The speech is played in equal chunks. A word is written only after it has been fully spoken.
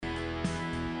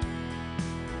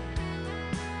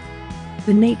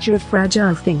The Nature of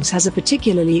Fragile Things has a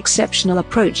particularly exceptional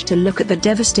approach to look at the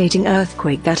devastating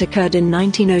earthquake that occurred in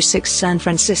 1906 San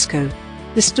Francisco.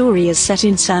 The story is set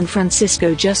in San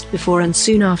Francisco just before and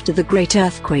soon after the Great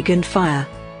Earthquake and Fire.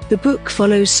 The book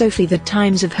follows Sophie the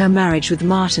times of her marriage with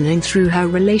Martin and through her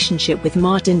relationship with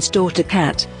Martin's daughter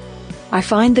Kat. I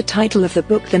find the title of the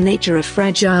book The Nature of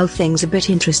Fragile Things a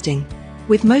bit interesting.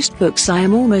 With most books I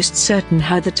am almost certain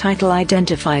how the title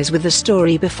identifies with the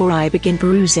story before I begin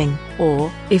perusing,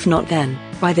 or, if not then,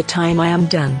 by the time I am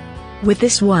done. With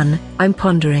this one, I'm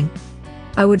pondering.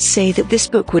 I would say that this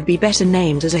book would be better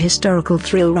named as a historical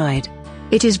thrill ride.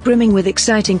 It is brimming with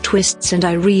exciting twists and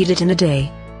I read it in a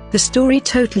day. The story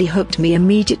totally hooked me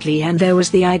immediately and there was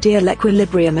the ideal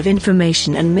equilibrium of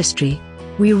information and mystery.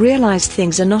 We realized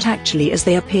things are not actually as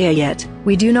they appear yet,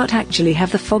 we do not actually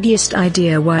have the foggiest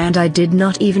idea why and I did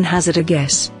not even hazard a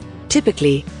guess.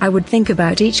 Typically, I would think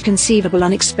about each conceivable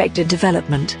unexpected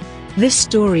development. This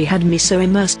story had me so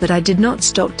immersed that I did not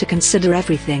stop to consider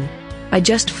everything. I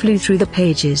just flew through the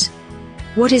pages.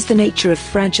 What is the nature of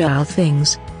fragile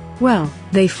things? Well,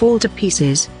 they fall to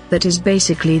pieces, that is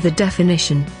basically the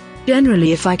definition.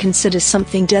 Generally, if I consider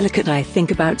something delicate, I think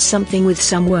about something with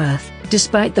some worth,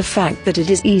 despite the fact that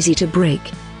it is easy to break.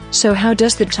 So how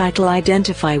does the title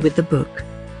identify with the book?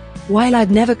 While I'd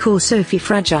never call Sophie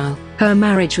fragile, her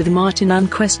marriage with Martin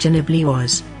unquestionably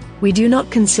was. We do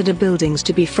not consider buildings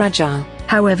to be fragile,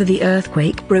 however the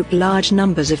earthquake broke large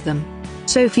numbers of them.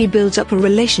 Sophie builds up a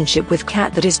relationship with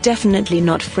Kat that is definitely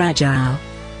not fragile.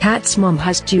 Kat's mom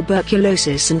has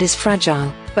tuberculosis and is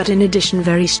fragile, but in addition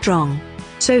very strong.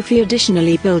 Sophie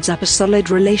additionally builds up a solid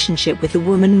relationship with the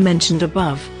woman mentioned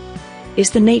above. Is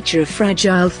the nature of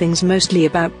fragile things mostly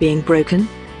about being broken?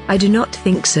 I do not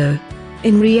think so.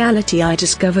 In reality, I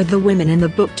discovered the women in the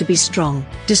book to be strong,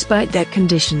 despite their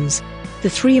conditions. The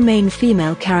three main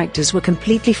female characters were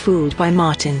completely fooled by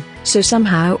Martin, so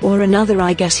somehow or another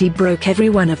I guess he broke every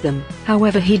one of them.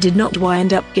 However, he did not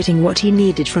wind up getting what he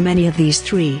needed from any of these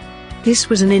three. This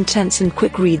was an intense and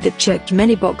quick read that checked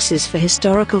many boxes for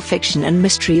historical fiction and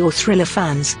mystery or thriller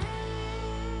fans.